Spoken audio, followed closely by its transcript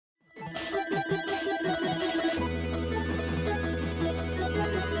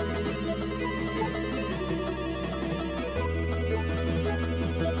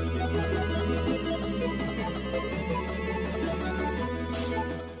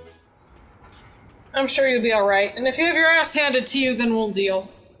I'm sure you'll be alright. And if you have your ass handed to you, then we'll deal.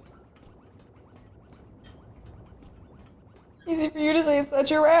 Easy for you to say that's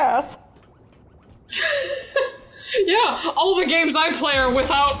your ass. Yeah, all the games I play are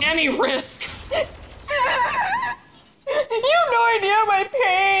without any risk. You have no idea my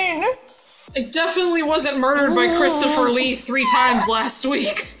pain! I definitely wasn't murdered by Christopher Lee 3 times last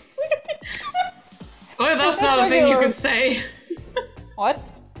week. Boy, that's not a thing you could say. What?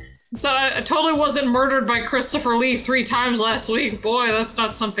 So I totally wasn't murdered by Christopher Lee 3 times last week. Boy, that's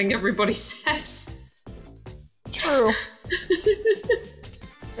not something everybody says. True.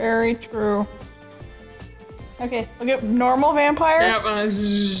 Very true. Okay, look at normal vampire. Yep,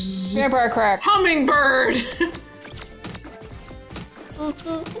 Vampire crack. Hummingbird!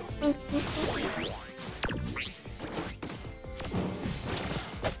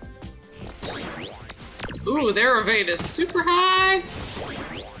 Ooh, their evade is super high.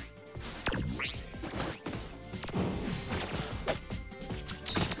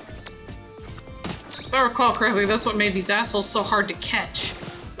 If I recall correctly, that's what made these assholes so hard to catch.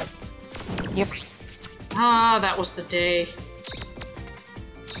 Yep. Ah, that was the day.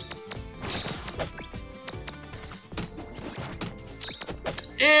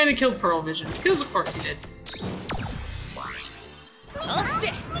 And he killed Pearl Vision, because of course he did.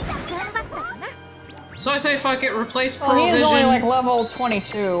 So I say fuck it, replace Pearl Vision. Well, he is only like level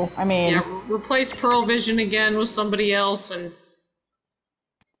 22, I mean... Yeah, replace Pearl Vision again with somebody else and...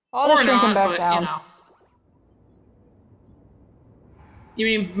 I'll just shrink him back but, down. You know. You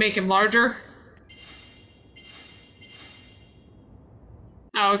mean make him larger?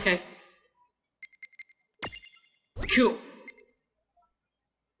 Oh, okay. Cool.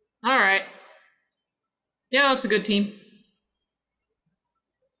 Alright. Yeah, that's a good team.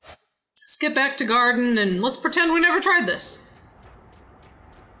 Let's get back to Garden and let's pretend we never tried this.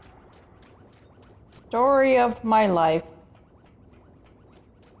 Story of my life.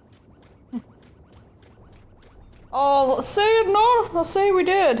 Oh, say no. I'll say we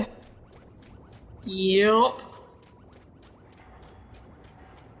did. Yup.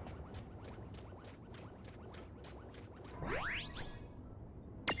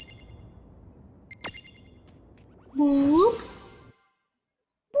 Whoop.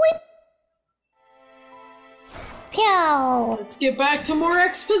 Blip. Pew. Let's get back to more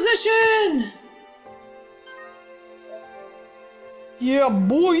exposition. Yeah,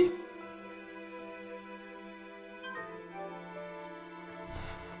 boy.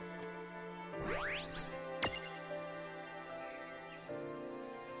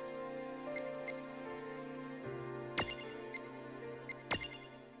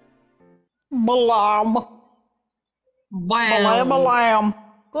 Balam. Bam. Balam.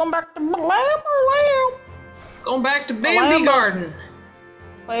 Going back to Balam. Going back to Bambi Garden.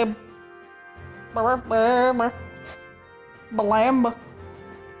 Balam.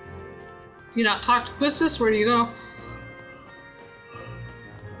 Do you not talk to Quistis? Where do you go?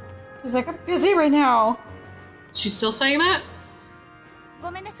 She's like, I'm busy right now. She's still saying that?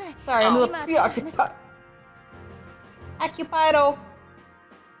 Sorry, I'm a little preoccupied. Occupied-o.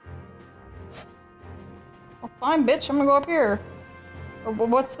 Well, fine, bitch. I'm gonna go up here.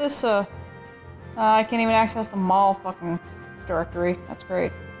 What's this, I can't even access the mall fucking directory. That's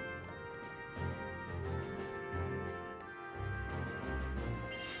great.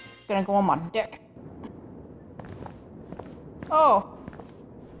 Gonna go on my dick. Oh.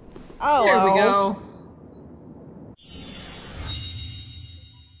 Oh. There we go.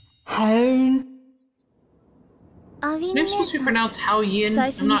 Hoon. This name's supposed to be pronounced Hao Yin.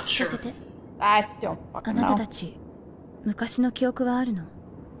 I'm not sure. I don't fucking know.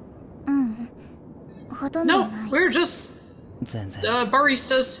 No, we're just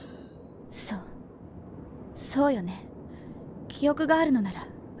baristas. そうよね。記憶があるのなら、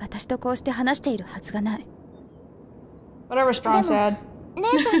私とこうして話しているはずがない。 Whatever, strong sad. 姉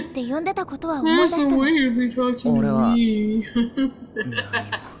さんって呼んでたことは思い出 That's し the たの。 way you'd be talking to me.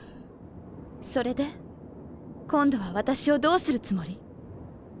 それで、今度は私をどうするつもり？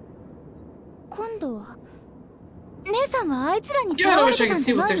今度は、姉さんはあいつらに God, I 嫌われ wish I てた could ん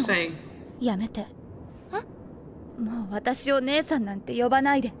じ see ゃな what い they're の？ saying. やめて。もう私を姉さんなんて呼ば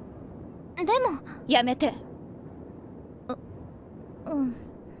ないで。でも、やめて。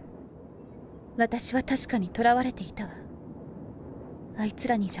私は確かに囚われていたわ。あいつ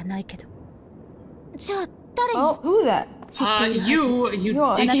らにじゃないけど。じゃあ誰に？ Oh, who's that? You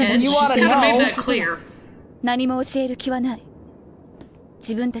dickhead. You She's oughta kind of made know. that clear. 何も教える気はない。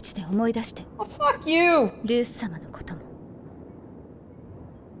自分たちで思い出して。 Oh, fuck you! ルース様のことも。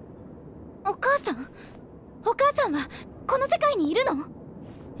お母さん？お母さんはこの世界にいるの？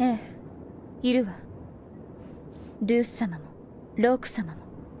ええ。いるわ。ルース様もローク様も。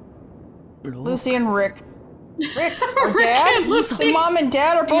Lucy and Rick. Rick, our dad? Lucy. Mom and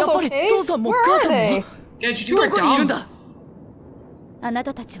dad are both okay? Where are they? Yeah, you two are dumb. あな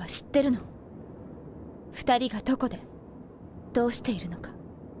たたちは知ってるの？二人がどこでどうしているのか。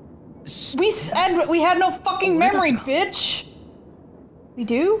We said we had no fucking memory, bitch. We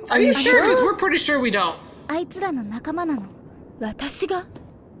do? Are you sure? Because we're pretty sure we don't. あいつらの仲間なの。私が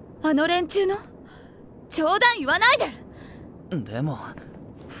あの連中の冗談言わないで。でも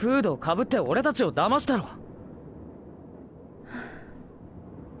フードをかぶって俺たちを騙したろ。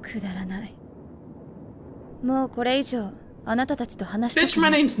くだらない。もうこれ以上あなたたちと話したく Bitch, な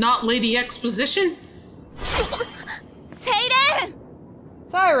い。 my name's not Lady Exposition. セイレン!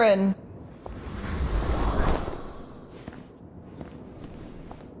 Siren.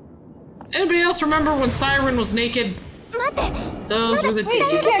 Anybody else remember when Siren was naked? Those were the Wait,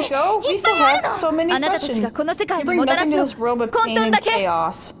 you days. can't go? We still have so many あなたたち questions. がこの世界 You に bring もたら nothing す to の this world but 混 pain 沌 and だけ。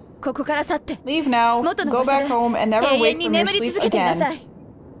 chaos. ここから去って Leave now, 元の go 場 back 所 home, and で never 永 wake 遠に from your 眠り sleep 続けてくださ again. い。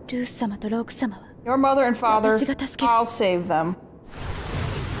ルース様とローク様は Your mother and father, 私が助ける。 I'll save them.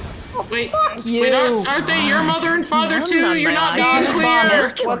 Wait, you. wait, aren't they your mother and father too? You're not being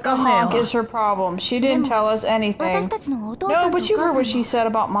clear. What the honk is her problem? She didn't tell us anything. 私たちのお父 No, さんとお but you 母 heard what さ she ん said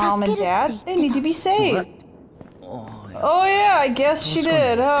about mom and 助けるって dad. 言 They ってた。 need to be saved. Oh yeah, I guess she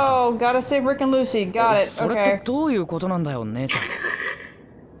did. Oh, gotta save Rick and Lucy. Got it. それって Okay. どういうことなんだよ姉ち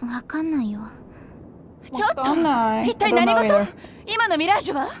ゃん。わかんないよ。ちょっとわかんない。一体何 I don't know 事？今のミラー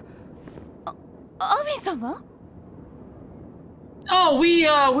ジュは？アーウィンさんは？ Oh, we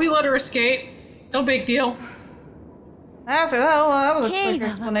let her escape. No big deal. That was a 経緯 quick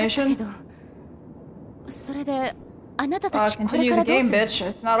は分かったけ explanation. ど、それであなたたちこれ Continue から the どう game, する？ bitch.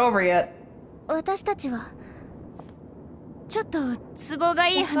 It's not over yet. 私たちはちょっと都合が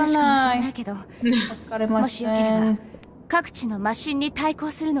いい話かもしれないけど、もしよければ各地のマシンに対抗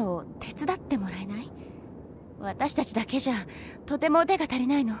するのを手伝ってもらえない？私たちだけじゃとても腕が足り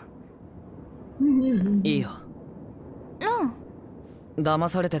ないの。いいよ。ロン。騙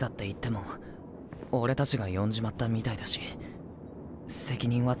されてたって言っても俺たちが呼んじまったみたいだし責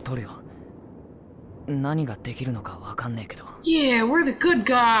任は取るよ。何ができるのかわかんねえけど。 Yeah, we're the good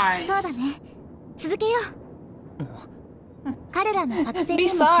guys. そうだね。続けよう。彼らの作戦にも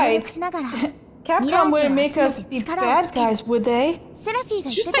協力しながら。 Capcom wouldn't make us be bad guys, would they? セラフィーが言 Did っ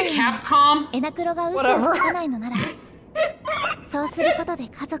you てた say ように Capcom? エナクロが嘘をつかないのならそうすることで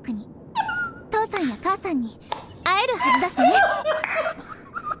家族に父さんや母さんに会えるはずだしね。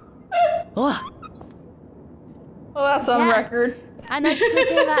おい。 Well, that's on record. あの飛行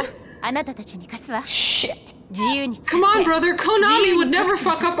艇はあなたたちに貸すわ。 Shit. 自由に使 Come on, って。 brother. Konami would never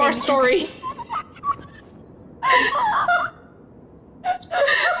fuck up our story.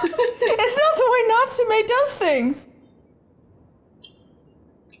 It's not the way Natsume does things.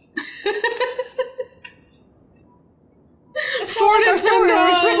 It's not like our story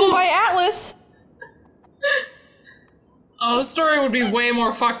was written by Atlas. Oh, the story would be way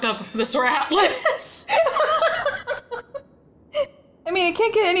more fucked up if this were Atlas. I mean, it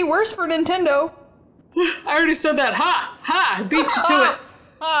can't get any worse for Nintendo. I already said that. Ha! Ha! I beat you to it.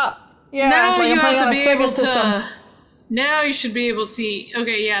 Yeah, Now I'm you playing have on to a be able Sega system. to... Now you should be able to see...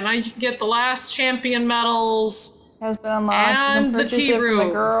 Okay, yeah, now you can get the last champion medals. Has been unlocked. You can And the purchase it tea from room. the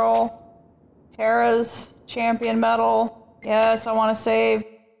girl. Terra's champion medal. Yes, I want to save.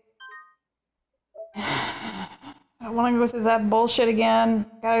 I don't want to go through that bullshit again.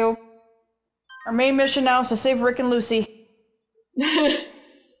 Gotta go. Our main mission now is to save Rick and Lucy.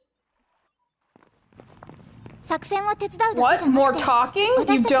 作戦を手伝うだけ What? じゃな More くて talking? You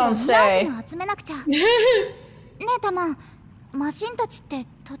私たちは don't ミラージ say. ュも集めなくちゃ。ねえタマ、マシンたちって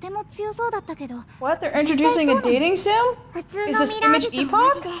とても強そうだったけど。 What? They're introducing a dating sim? 普通の Is ミ this ラー Image ジュと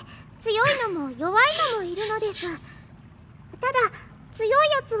Epoch? 同じで強いのも弱いのもいるのです。ただ強いや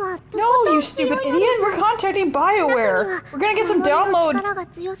つはと No, こと you ん強い stupid の idiot. で We're す。 contacting BioWare. We're gonna get some 守りの download 力が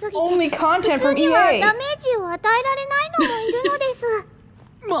強すぎて only content 普 from 通には EA. ダメージを与えられないのもいるのです。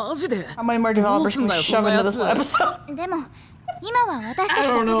マジで How many more developers can we shove into this one episode? でも今は私た I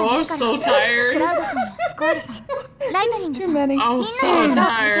ちだ don't けじゃ know, な I'm い so から。 tired. クラウドさんやスコールさん、ライトニン It's グ too さん。 many. I'm so Minna.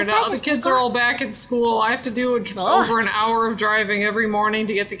 tired. Minna. The kids are all back in school. I have to do over an hour of driving every morning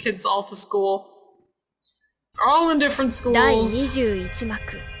to get the kids all to school. They're all in different 第 schools. 21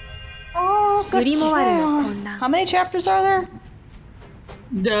幕。 Oh, the グリモワールの混 chaos. 乱。 How many chapters are there?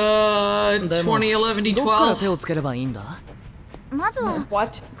 2011, どっから手 12. をつければいいんだ。まずは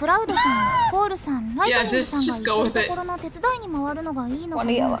What? クラウドさん、スコールさん、ライトニング Yeah, さん just go が with 言って it. るところの手伝いに回るのがいいのか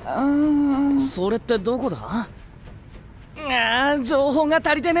 20. な。それってどこだ？情報が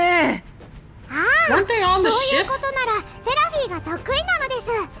足りてね Weren't they on the ship?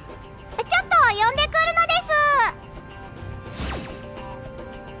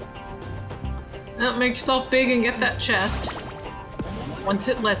 Make yourself big and get that chest. Once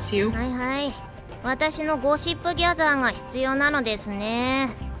it lets you. はいはい。私のゴシップギャザーが必要なのですね。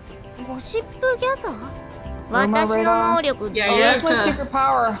ゴシップギャザー？私の能力でテリト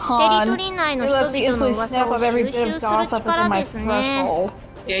リー内の人々の噂を収集する力ですね。こ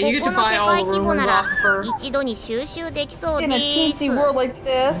この世界規模なら一度に収集できそうで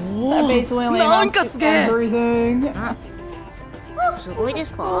す。なんかすげえ。すごいで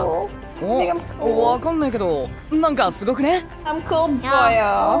すか？わかんないけど、なんかすごくね？お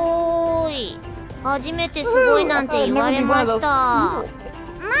ーい。初めてすごいなんて言われました。ま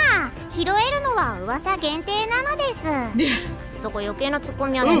あ、拾えるのは噂限定なのです。そこ余計なツッコ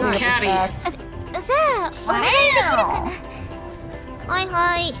ミはしない。じゃあ、はい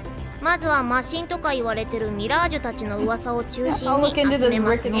はい。まずはマシンとか言われてるミラージュたちの噂を中心に集め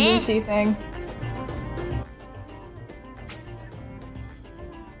ますね。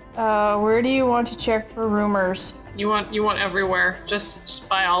Where do you want to check for rumors? You want everywhere. Just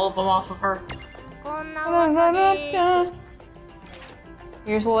buy all of them off of her.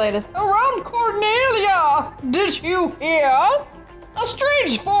 Here's the latest. Around Cornelia! Did you hear? A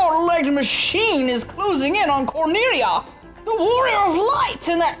strange four-legged machine is closing in on Cornelia. The Warrior of Light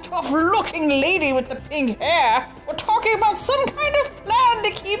and that tough-looking lady with the pink hair were talking about some kind of plan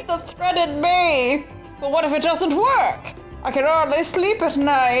to keep the threat at bay. But what if it doesn't work? I can hardly sleep at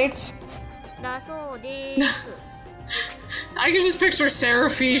night. I can just picture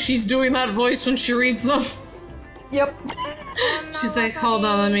Seraphy. She's doing that voice when she reads them. Yep. She's like, hold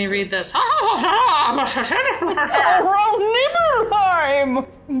on, let me read this. Around Nibelheim!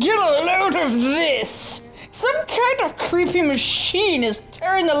 Get a load of this! Some kind of creepy machine is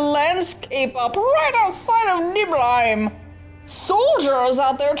tearing the landscape up right outside of Nibelheim. Soldiers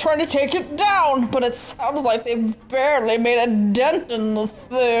out there trying to take it down, but it sounds like they've barely made a dent in the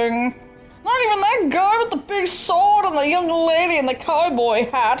thing. Not even that guy with the big sword and the young lady in the cowboy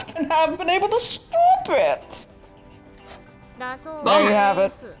hat can have been able to stop it. There you have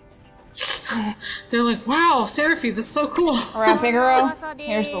it. They're like, wow, Seraphy, that's so cool. Around Figaro,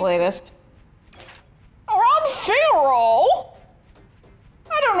 here's the latest. Around Figaro?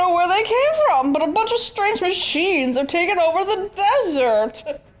 I don't know where they came from, but a bunch of strange machines have taken over the desert.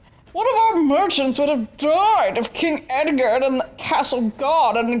 One of our merchants would have died if King Edgar and the castle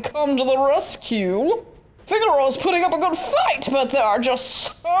guard hadn't come to the rescue. Figaro's putting up a good fight, but there are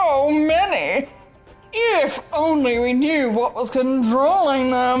just so many. If only we knew what was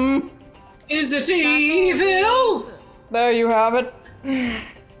controlling them. Is it evil? There you have it.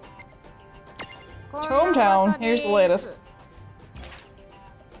 Hometown, here's the latest.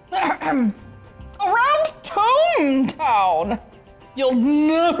 Around Hometown! You'll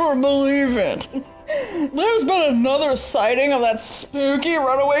never believe it. There's been another sighting of that spooky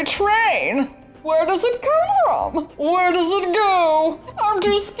runaway train. Where does it come from? Where does it go? I'm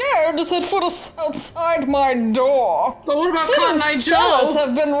too scared to set foot outside my door. But what about Cotton Eye Joe? Sellers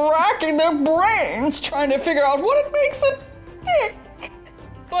have been racking their brains trying to figure out what it makes it tick.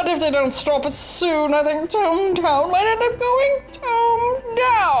 But if they don't stop it soon, I think Hometown might end up going Tome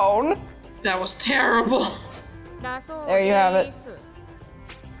Down. That was terrible. There you have it.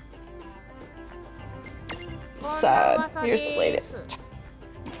 Sad. Here's the latest.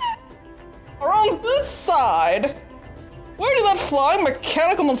 Around this side? Where did that flying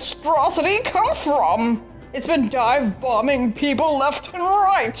mechanical monstrosity come from? It's been dive bombing people left and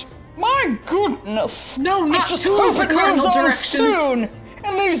right. My goodness. No, not just two of the cardinal directions. Soon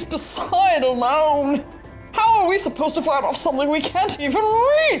and leaves Beside alone. How are we supposed to fight off something we can't even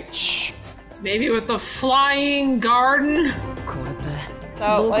reach? Maybe with the flying garden?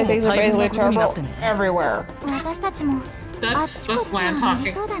 So, like, things are basically terrible everywhere. That's land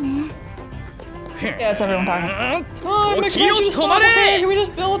talking. Yeah, it's everyone talking. Time machine should stop. Okay, can we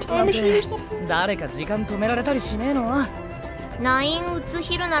just build a time machine or something? 誰か時間止められたりしねえのナインウツ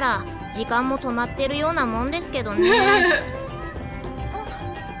ヒルなら時間も止まってるようなもんですけどね。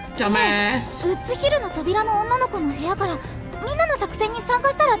Dumbass. ウツヒルの扉の女の子の部屋からみんなの作戦に参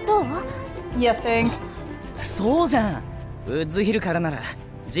加したらどう？ You think? そうじゃん。ウッズヒルからなら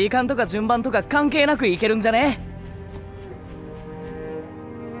時間とか順番とか関係なくいけるんじゃね？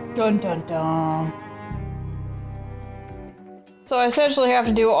 Dun dun dun. So I essentially have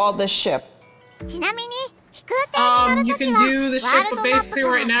to do all this ship. You can do the ship, but basically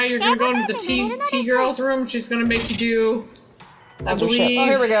right now you're gonna go into the T-Girl's room. She's gonna make you do, I believe,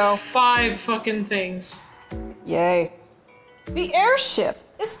 here we go. 5 fucking things. Yay. The airship.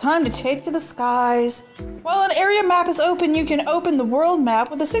 It's time to take to the skies. While an area map is open, you can open the world map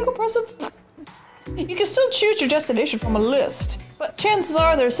with a single press of... You can still choose your destination from a list, but chances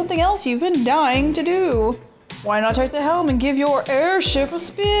are there's something else you've been dying to do. Why not take the helm and give your airship a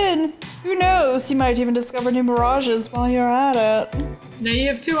spin? Who knows, you might even discover new mirages while you're at it. Now you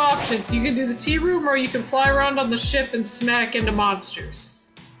have two options. You can do the tea room, or you can fly around on the ship and smack into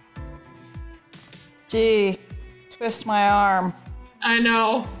monsters. Gee, twist my arm. I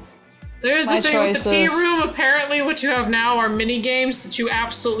know. There's the thing with the tea room. Apparently what you have now are mini-games that you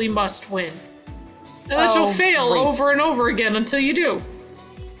absolutely must win. And that you'll fail over and over again until you do.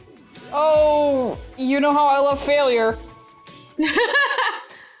 Oh, you know how I love failure.